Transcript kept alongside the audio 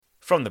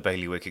From the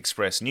Bailiwick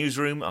Express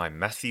newsroom, I'm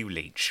Matthew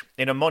Leach.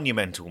 In a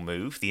monumental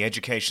move, the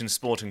Education,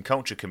 Sport and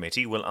Culture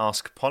Committee will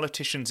ask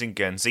politicians in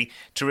Guernsey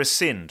to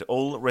rescind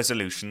all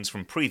resolutions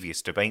from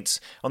previous debates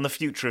on the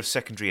future of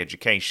secondary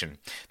education.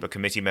 But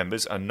committee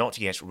members are not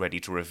yet ready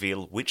to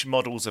reveal which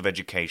models of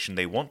education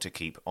they want to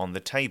keep on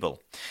the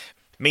table.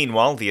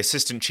 Meanwhile, the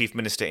Assistant Chief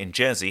Minister in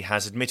Jersey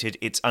has admitted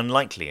it's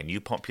unlikely a new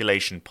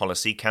population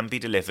policy can be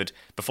delivered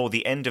before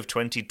the end of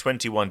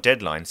 2021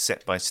 deadline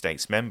set by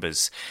states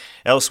members.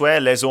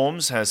 Elsewhere, Les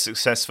Ormes has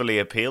successfully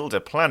appealed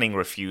a planning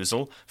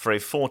refusal for a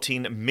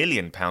 £14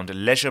 million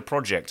leisure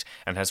project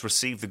and has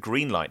received the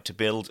green light to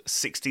build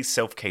 60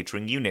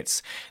 self-catering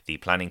units. The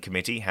planning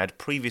committee had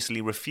previously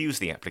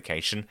refused the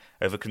application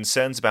over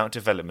concerns about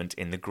development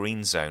in the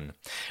green zone.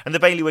 And the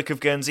Bailiwick of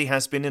Guernsey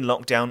has been in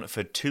lockdown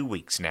for 2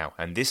 weeks now,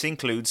 and this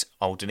includes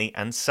Alderney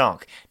and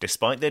Sark,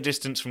 despite their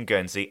distance from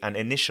Guernsey and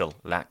initial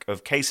lack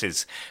of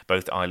cases.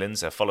 Both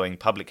islands are following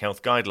public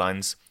health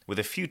guidelines with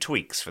a few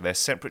tweaks for their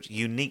separate,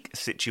 unique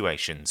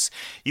situations.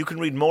 You can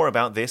read more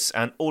about this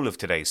and all of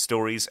today's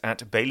stories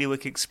at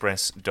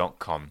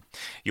bailiwickexpress.com.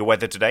 Your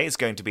weather today is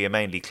going to be a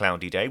mainly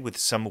cloudy day with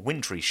some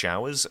wintry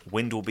showers.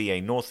 Wind will be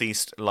a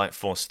northeast light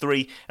force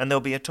 3 and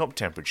there'll be a top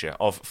temperature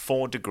of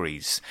 4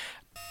 degrees.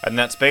 And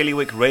that's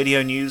Bailiwick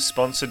Radio News,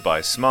 sponsored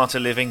by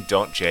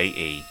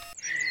smarterliving.je.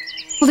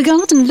 Well, the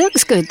garden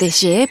looks good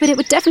this year, but it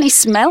would definitely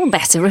smell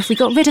better if we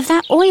got rid of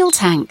that oil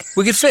tank.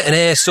 We could fit an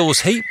air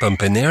source heat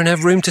pump in there and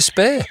have room to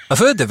spare. I've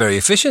heard they're very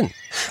efficient.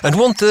 And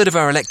 1/3 of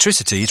our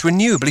electricity is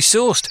renewably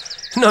sourced.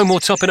 No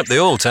more topping up the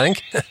oil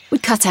tank.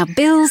 We'd cut our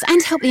bills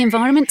and help the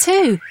environment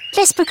too.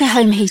 Let's book a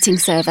home heating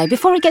survey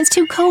before it gets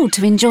too cold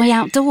to enjoy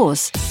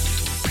outdoors.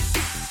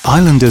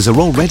 Islanders are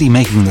already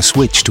making the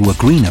switch to a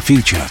greener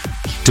future.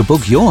 To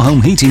book your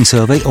home heating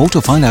survey or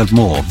to find out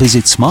more,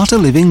 visit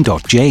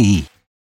smarterliving.je.